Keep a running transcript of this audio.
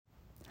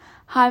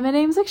Hi, my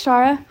name is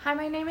Akshara. Hi,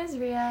 my name is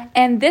Ria.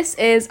 And this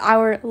is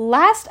our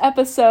last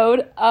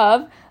episode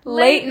of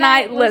Late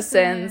Night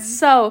Listens.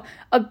 So,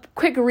 a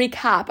quick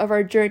recap of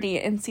our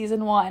journey in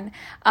season 1.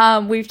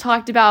 We've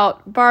talked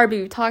about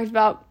Barbie, we've talked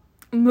about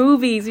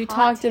movies, we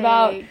talked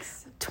about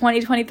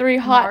 2023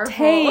 hot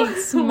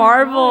takes,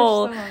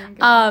 Marvel.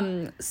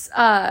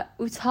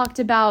 We talked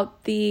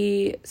about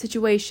the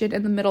situation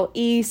in the Middle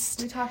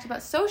East. We talked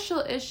about social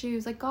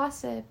issues like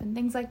gossip and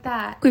things like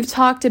that. We've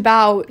talked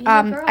about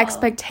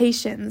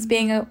expectations,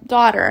 being a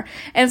daughter,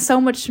 and so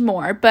much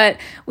more. But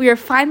we are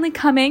finally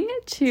coming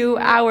to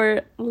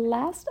our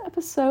last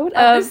episode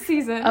of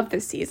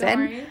this season. Don't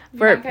worry.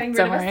 You're not getting rid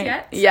of us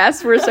yet.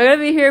 Yes, we're still going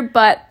to be here,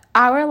 but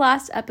our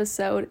last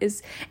episode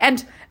is...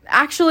 And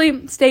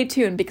actually, stay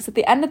tuned, because at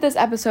the end of this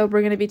episode,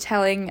 we're going to be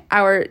telling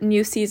our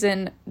new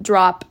season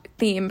drop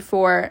theme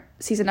for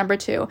season number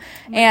 2.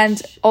 And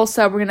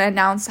also, we're going to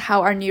announce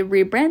how our new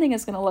rebranding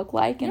is going to look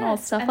like and all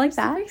stuff like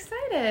that. I'm super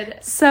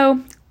excited. So,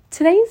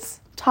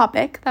 today's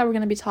topic that we're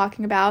going to be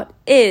talking about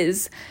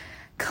is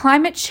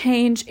climate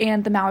change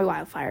and the Maui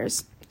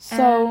wildfires.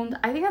 So, and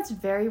I think that's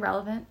very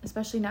relevant,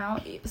 especially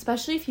now,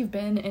 especially if you've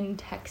been in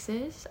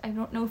Texas. I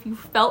don't know if you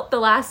felt the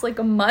last,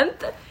 a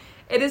month.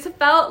 It has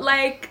felt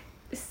like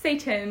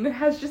Satan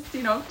has just,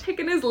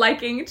 taken his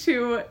liking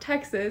to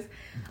Texas.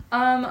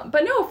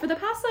 But no, for the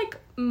past,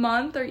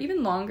 month or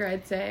even longer,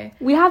 I'd say.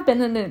 We have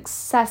been in an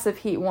excessive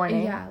heat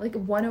warning. Yeah,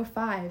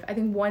 105. I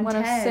think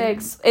 110.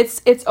 106.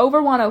 It's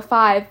over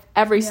 105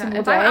 every single day.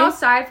 If I'm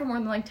outside for more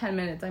than, 10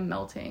 minutes, I'm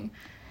melting.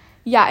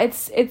 Yeah,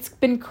 it's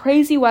been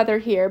crazy weather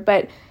here,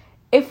 but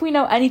if we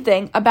know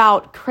anything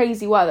about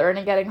crazy weather and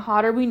it getting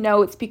hotter, we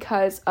know it's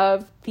because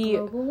of the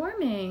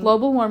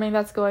global warming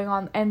that's going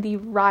on and the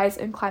rise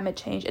in climate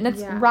change. And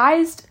it's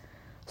rised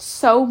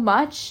so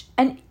much,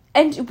 and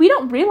we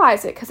don't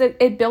realize it because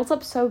it built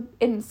up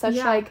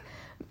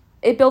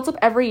it builds up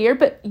every year,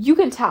 but you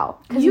can tell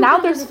because now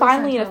there's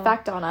finally an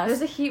effect on us.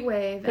 There's a heat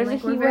wave,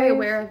 and we're very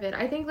aware of it.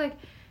 I think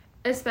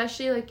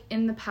especially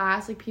in the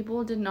past,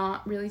 people did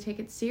not really take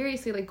it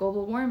seriously,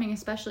 global warming,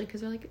 especially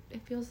because they're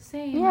it feels the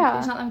same. Yeah,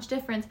 there's not that much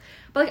difference.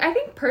 But I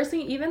think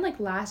personally, even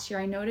last year,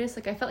 I noticed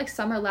I felt like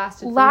summer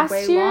lasted for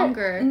way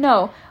longer.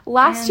 No,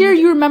 last year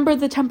you remember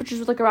the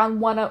temperatures were around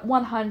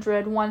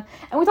 100, and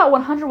we thought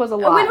 100 was a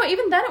lot. Oh wait, no,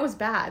 even then it was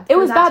bad. It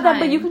was bad then,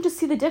 but you can just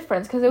see the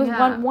difference because it was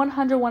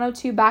 100,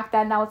 102 back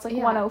then. Now it's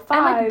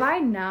 105. And by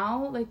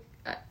now,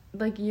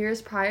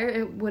 years prior,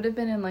 it would have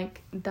been in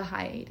the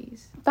high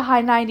 80s, the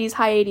high 90s,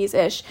 high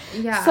 80s-ish.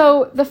 Yeah.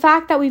 So the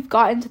fact that we've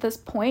gotten to this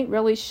point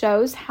really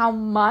shows how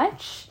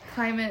much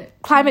climate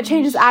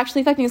change is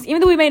actually affecting us,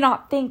 even though we may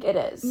not think it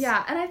is.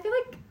 Yeah, and I feel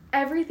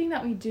everything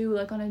that we do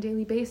on a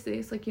daily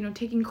basis,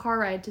 taking car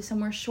ride to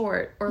somewhere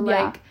short, or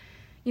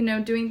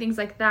doing things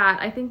like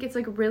that, I think it's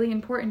really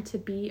important to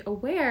be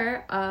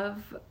aware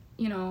of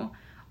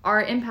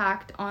our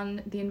impact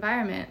on the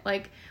environment.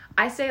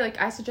 I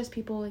suggest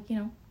people,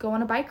 go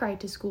on a bike ride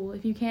to school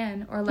if you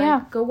can, or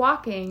go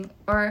walking,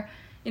 or,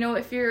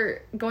 if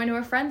you're going to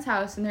a friend's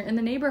house and they're in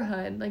the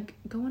neighborhood,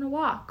 go on a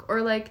walk, or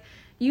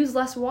use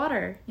less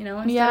water,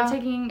 instead of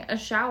taking a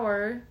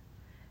shower,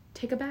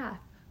 take a bath,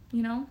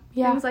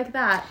 things like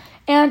that.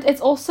 And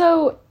it's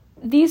also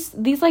these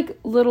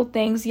little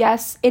things.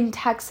 Yes, in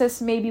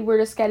Texas, maybe we're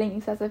just getting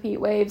excessive heat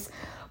waves,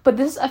 but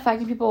this is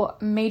affecting people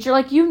major,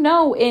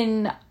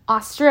 in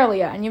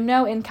Australia and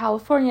in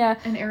California,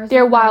 and Arizona,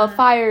 their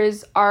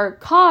wildfires are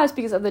caused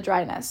because of the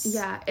dryness.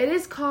 Yeah, it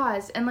is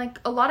caused, and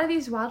a lot of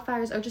these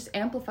wildfires are just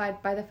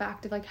amplified by the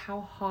fact of how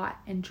hot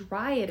and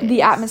dry it is.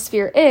 The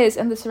atmosphere is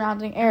in the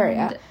surrounding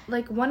area.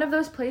 And one of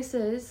those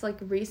places,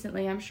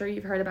 recently, I'm sure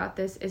you've heard about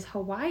this, is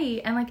Hawaii,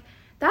 and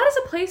that is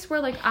a place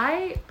where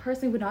I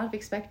personally would not have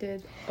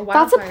expected a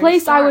wildfire. That's a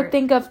place I would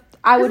think of.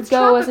 I would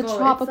go as a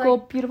tropical,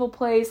 beautiful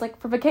place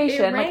for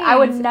vacation. I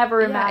would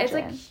never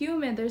imagine. It's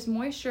humid. There's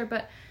moisture,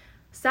 but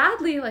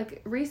sadly,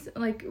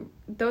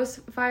 those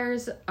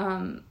fires,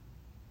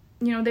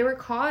 they were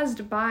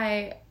caused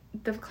by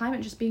the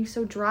climate just being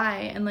so dry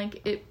and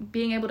it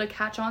being able to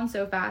catch on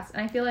so fast.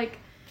 And I feel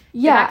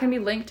that can be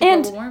linked to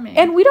global warming.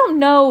 And we don't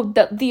know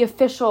the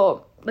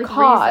official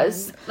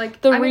cause. Reason.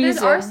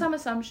 There are some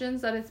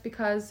assumptions that it's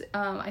because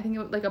I think it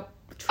was a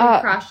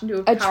tree crashed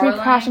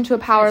into a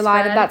power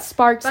line and that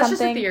sparked something. That's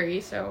just a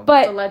theory, so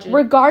but it's alleged.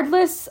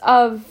 Regardless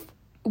of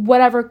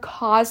whatever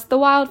caused the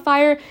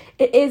wildfire,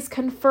 it is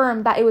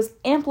confirmed that it was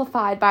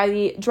amplified by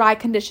the dry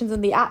conditions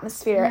in the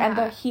atmosphere and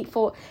the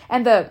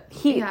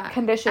heat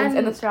conditions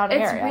in the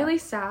surrounding area. It's really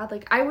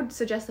sad. I would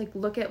suggest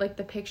look at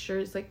the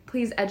pictures.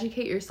 Please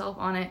educate yourself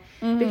on it,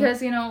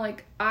 because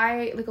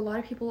a lot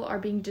of people are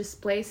being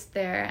displaced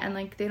there, and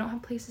they don't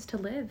have places to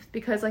live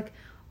because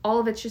all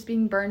of it's just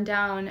being burned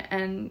down,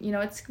 and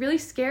it's really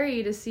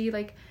scary to see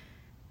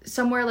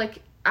somewhere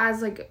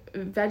as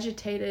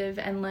vegetative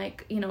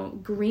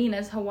and green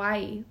as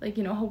Hawaii.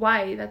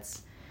 Hawaii,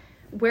 that's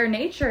where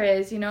nature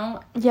is,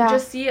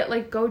 just see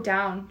it go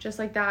down just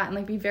like that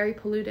and be very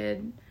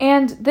polluted.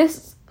 And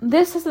this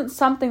isn't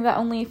something that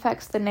only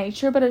affects the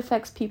nature, but it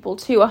affects people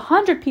too.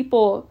 100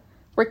 people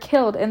were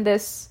killed in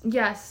this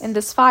yes in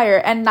this fire,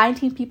 and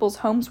 19 people's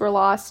homes were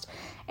lost,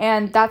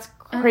 and that's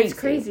crazy. And it's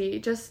crazy.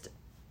 Just,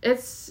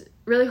 it's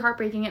really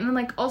heartbreaking. And then,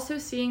 like, also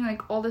seeing,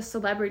 like, all the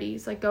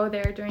celebrities, like, go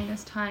there during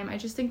this time, I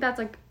just think that's,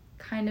 like,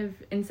 kind of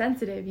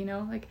insensitive, you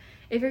know? Like,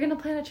 if you're gonna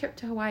plan a trip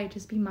to Hawaii,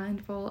 just be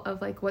mindful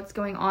of, like, what's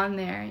going on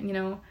there, you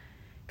know?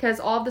 Because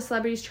all of the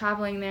celebrities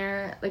traveling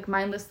there, like,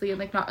 mindlessly and,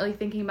 like, not really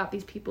thinking about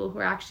these people who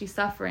are actually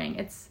suffering.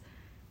 It's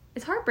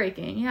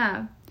heartbreaking,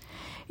 yeah.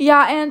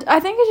 Yeah, and I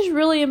think it's just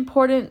really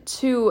important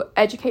to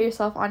educate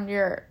yourself on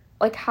your,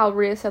 like how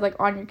Rhea said, like,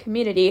 on your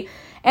community.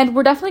 And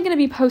we're definitely going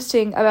to be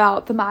posting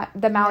about the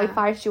Maui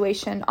fire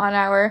situation on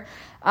our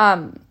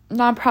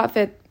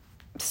nonprofit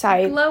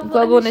site,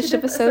 Global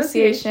Initiative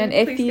Association.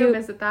 If you go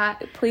visit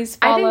that, please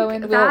follow,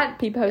 and we'll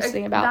be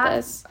posting about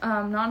this.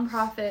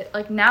 Nonprofit,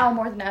 like, now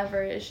more than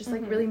ever, is just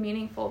like really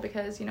meaningful,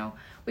 because, you know,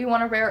 we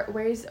want to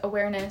raise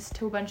awareness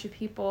to a bunch of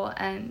people,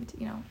 and,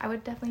 you know, I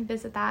would definitely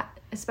visit that,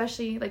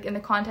 especially, like, in the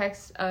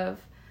context of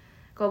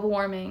global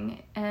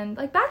warming. And,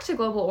 like, back to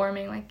global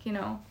warming, like, you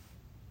know,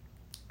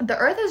 the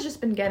earth has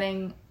just been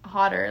getting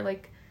hotter,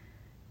 like,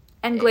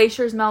 and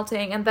glaciers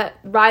melting, and that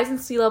rise in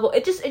sea level,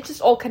 it's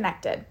just all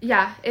connected.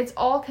 Yeah, it's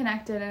all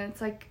connected, and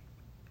it's, like,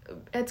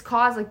 it's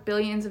caused, like,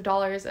 billions of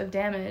dollars of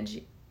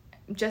damage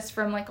just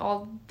from, like,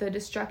 all the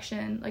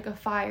destruction, like, of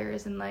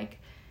fires, and, like...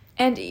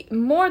 And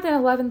more than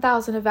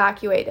 11,000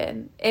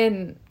 evacuated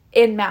in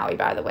Maui,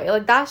 by the way.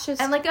 Like, that's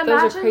just... And, like, imagine,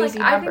 those are crazy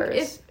like,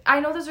 numbers. I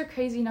know those are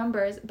crazy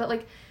numbers, but,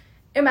 like,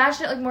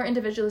 imagine it, like, more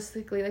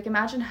individualistically. Like,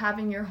 imagine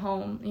having your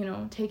home, you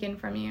know, taken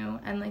from you,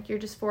 and, like, you're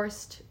just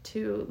forced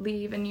to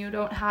leave, and you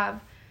don't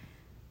have,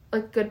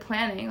 like, good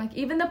planning. Like,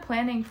 even the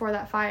planning for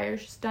that fire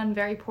is just done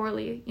very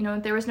poorly. You know,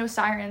 there was no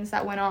sirens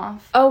that went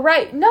off. Oh,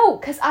 right. No,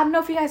 because I don't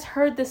know if you guys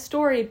heard this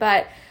story,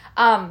 but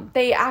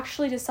they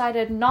actually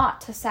decided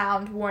not to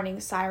sound warning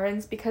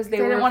sirens because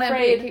they were didn't want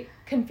afraid... to be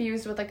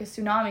confused with, like, a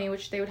tsunami,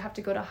 which they would have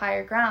to go to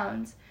higher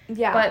grounds.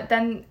 Yeah. But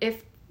then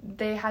if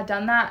they had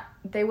done that,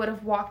 they would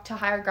have walked to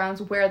higher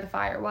grounds where the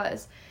fire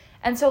was.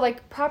 And so,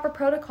 like, proper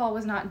protocol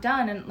was not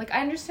done, and, like,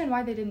 I understand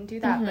why they didn't do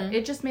that, but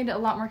it just made it a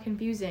lot more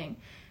confusing.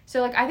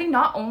 So, like, I think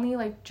not only,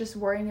 like, just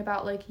worrying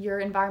about, like, your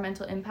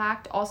environmental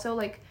impact, also,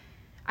 like,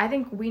 I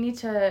think we need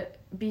to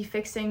be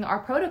fixing our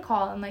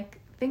protocol and, like,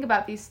 think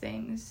about these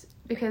things,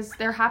 because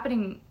they're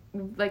happening,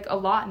 like, a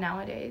lot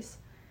nowadays.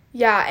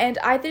 Yeah, and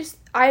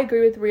I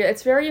agree with Rhea.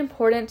 It's very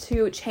important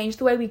to change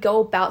the way we go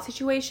about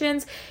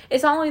situations.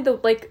 It's not only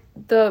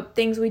the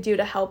things we do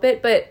to help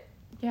it, but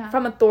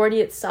from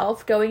authority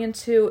itself, going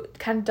into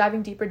kind of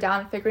diving deeper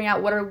down and figuring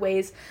out what are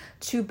ways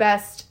to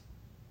best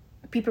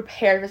be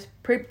prepared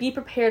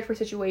for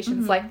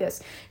situations like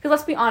this. Because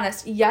let's be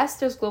honest, yes,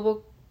 there's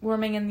global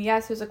warming, and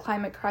yes, there's a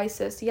climate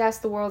crisis. Yes,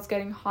 the world's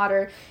getting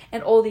hotter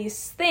and all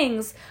these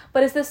things,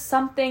 but is this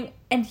something...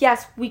 And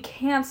yes, we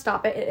can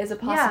stop it. It is a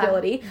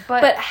possibility.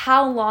 But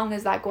how long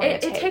is that going to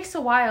take? It takes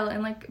a while,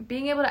 and, like,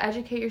 being able to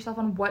educate yourself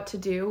on what to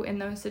do in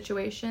those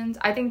situations,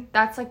 I think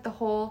that's, like, the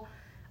whole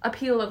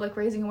appeal of, like,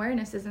 raising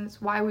awareness, and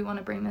it's why we want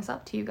to bring this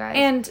up to you guys.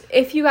 And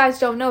if you guys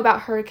don't know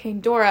about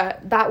Hurricane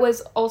Dora, that's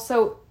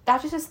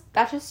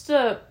just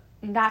a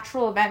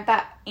natural event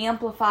that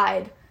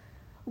amplified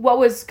what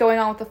was going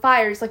on with the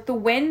fires. Like, the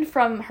wind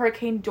from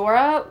Hurricane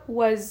Dora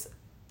was...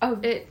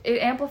 It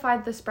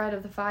amplified the spread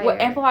of the fire. What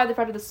amplified the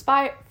spread of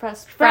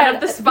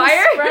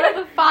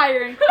the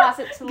fire and caused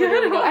it to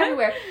literally go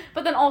everywhere.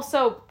 But then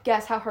also,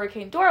 guess how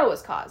Hurricane Dora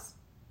was caused?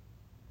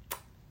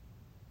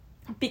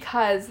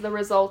 Because the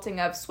resulting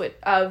of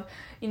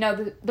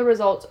the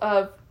result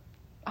of,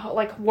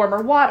 like,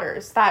 warmer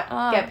waters that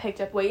get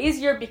picked up way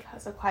easier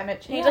because of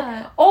climate change.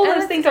 Yeah. Like, all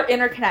those things are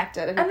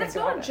interconnected. And it's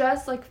not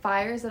just, like,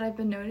 fires that I've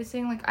been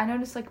noticing. Like, I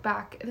noticed, like,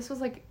 this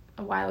was, like,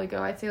 a while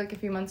ago. I'd say, like, a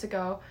few months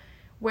ago,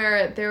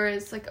 where there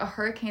was, like, a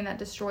hurricane that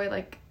destroyed,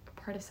 like,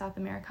 part of South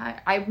America.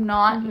 I'm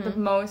not the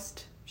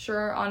most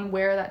sure on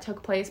where that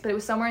took place, but it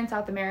was somewhere in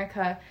South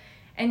America.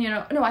 And, you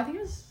know, no, I think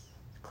it was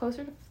close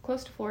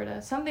to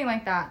Florida, something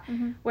like that,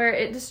 where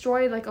it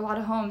destroyed, like, a lot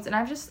of homes. And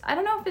I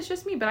don't know if it's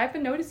just me, but I've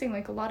been noticing,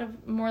 like, a lot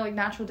of more, like,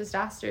 natural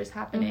disasters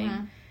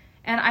happening.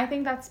 And I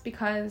think that's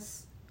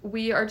because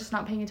we are just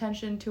not paying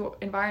attention to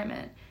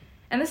environment.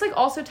 And this, like,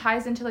 also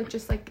ties into, like,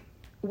 just, like,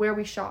 where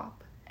we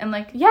shop. And,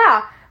 like,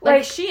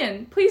 like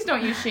Shein. Please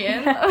don't use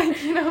Shein.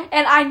 Like, you know.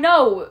 And I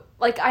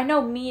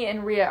know me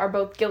and Rhea are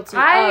both guilty.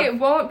 I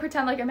won't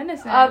pretend like I'm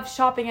innocent of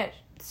shopping at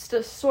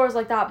stores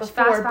like that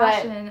before.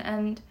 Fast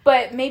fashion,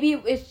 but maybe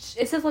it's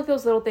just like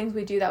those little things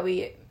we do that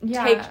we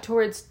take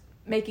towards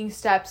making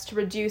steps to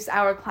reduce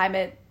our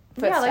climate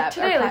footstep. Yeah, like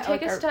today, like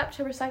take a step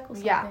to recycle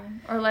something. Yeah.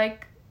 Or,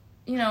 like,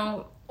 you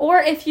know. Or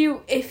if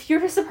you're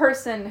just a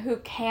person who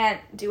can't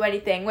do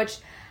anything, which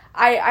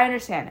I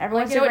understand.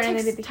 Everyone's different, and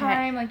it takes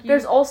time. Like,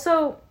 there's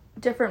also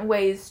different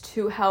ways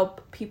to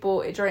help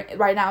people during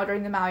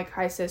the Maui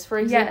crisis. For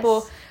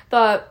example,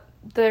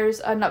 there's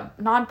a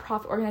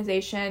non-profit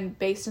organization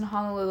based in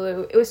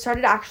Honolulu. It was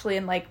started actually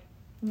in, like,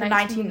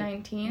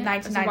 1919,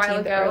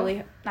 the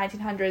early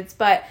 1900s,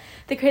 but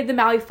they created the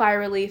Maui Fire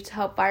Relief to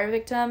help fire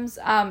victims,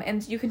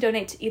 and you can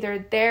donate to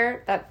either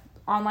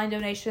online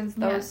donations.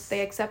 Those,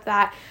 they accept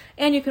that.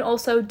 And you can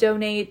also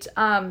donate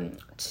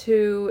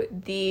to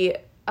the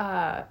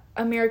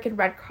American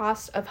Red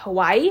Cross of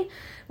Hawaii,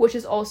 which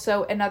is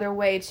also another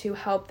way to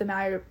help the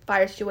Maui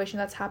fire situation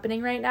that's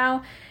happening right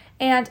now.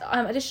 And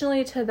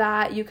additionally to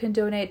that, you can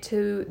donate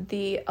to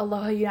the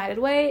Aloha United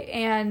Way,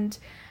 and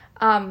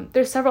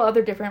there's several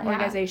other different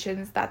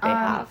organizations that they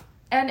have.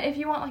 And if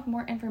you want, like,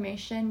 more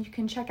information, you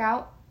can check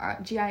out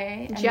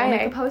GIA, and we'll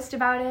make a post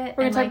about it.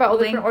 We're going to talk about all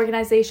the different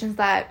organizations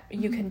that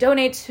you can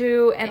donate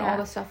to and all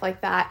the stuff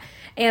like that.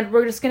 And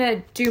we're just going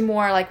to do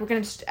more, like, we're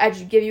going to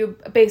just give you,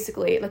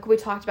 basically, like we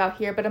talked about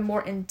here, but a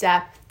more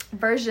in-depth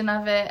version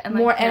of it, and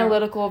more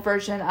analytical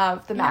version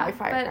of the Maui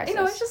fire crisis.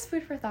 But, it's just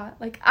food for thought.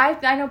 Like,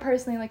 I know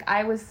personally, like,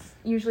 I was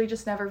usually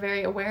just never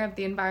very aware of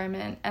the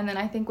environment. And then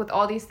I think with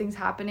all these things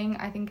happening,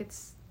 I think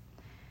it's,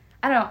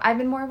 I don't know, I've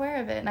been more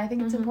aware of it, and I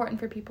think it's important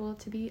for people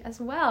to be as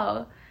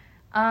well.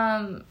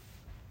 I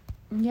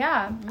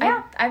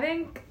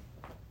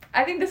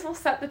think this will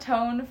set the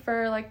tone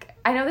for, like,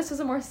 I know this was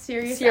a more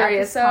serious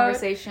episode,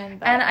 conversation,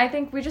 but... and I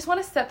think we just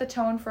want to set the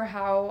tone for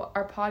how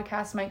our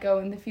podcast might go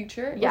in the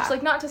future. Which,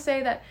 like, not to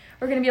say that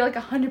we're going to be, like,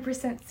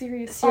 100%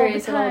 serious all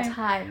at all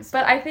times.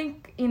 But I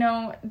think,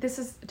 this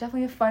is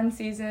definitely a fun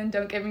season,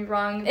 don't get me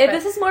wrong.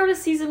 This is more of a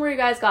season where you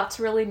guys got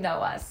to really know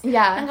us.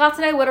 Yeah. And got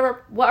to know what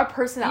our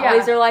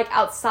personalities are like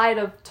outside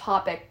of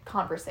topic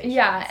conversations.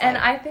 Yeah, and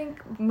I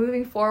think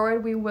moving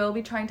forward, we will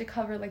be trying to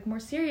cover, like,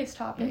 more serious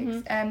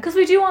topics. And because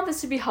we do want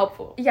this to be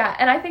helpful. Yeah,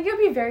 and I think it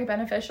would be very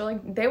beneficial.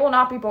 Like, they will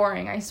not be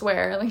boring, I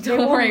swear. Like,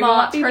 don't worry, we'll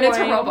not turn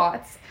into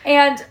robots.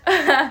 And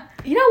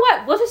you know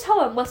what? Let's just tell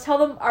them. Let's tell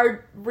them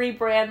our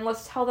rebrand.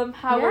 Let's tell them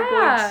how we're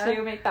going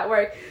to make that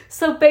work.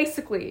 So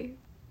basically,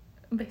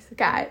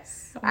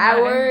 guys,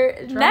 our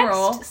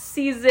next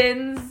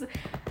season's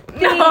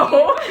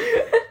theme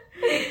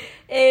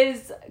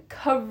is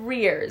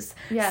careers.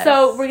 Yes.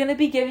 So we're going to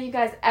be giving you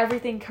guys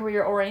everything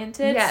career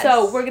oriented. Yes.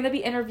 So we're going to be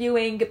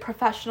interviewing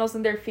professionals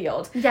in their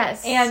field.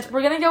 Yes. And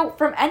we're going to go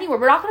from anywhere.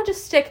 We're not going to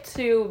just stick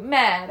to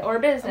med or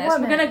business.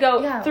 We're going to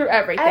go through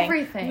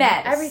everything.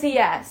 Med,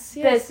 CS,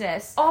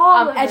 business,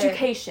 all of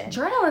education.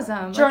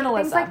 Journalism.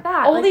 Things like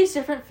that. All these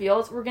different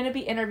fields. We're going to be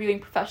interviewing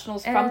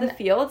professionals from the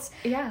fields.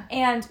 Yeah.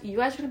 And you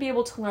guys are going to be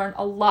able to learn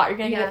a lot. You're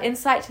going to get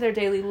insight to their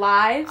daily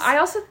lives. I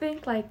also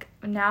think, like,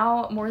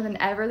 now more than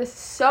ever, this is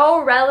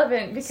so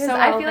relevant because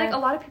I feel like a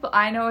lot of people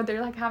I know, they're,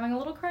 like, having a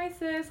little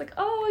crisis, like,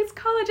 oh, it's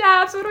college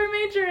apps, what do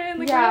I major in,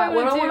 like,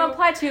 what do I want to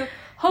apply to?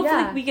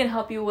 Hopefully we can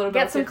help you a little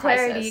bit, get some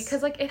clarity,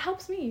 because, like, it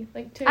helps me,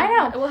 like, too. I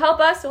know, it will help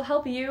us, it will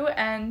help you,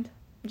 and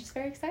I'm just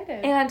very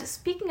excited. And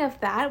speaking of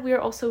that, we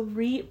are also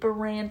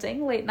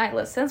rebranding Late Night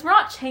Listens. We're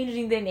not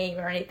changing the name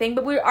or anything,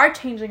 but we are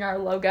changing our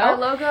logo.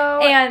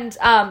 And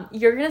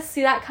you're going to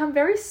see that come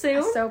very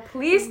soon. So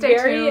please stay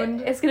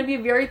tuned. It's going to be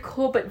a very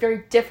cool but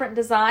very different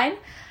design.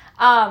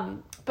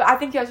 But I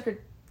think you guys are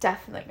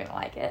definitely going to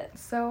like it.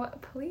 So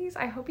please,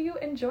 I hope you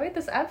enjoyed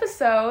this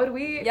episode.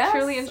 We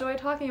truly enjoyed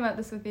talking about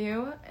this with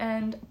you.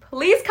 And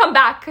please come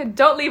back.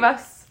 Don't leave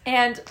us.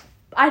 And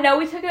I know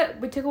we took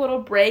a little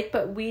break,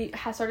 but we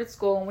had started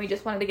school and we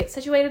just wanted to get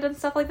situated and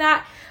stuff like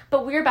that.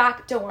 But we're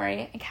back, don't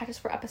worry, and catch us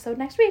for episode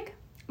next week.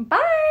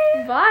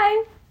 Bye!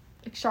 Bye!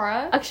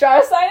 Akshara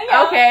signing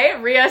out. Okay,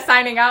 Rhea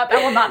signing out.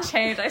 That will not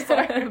change, I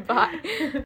swear. Bye.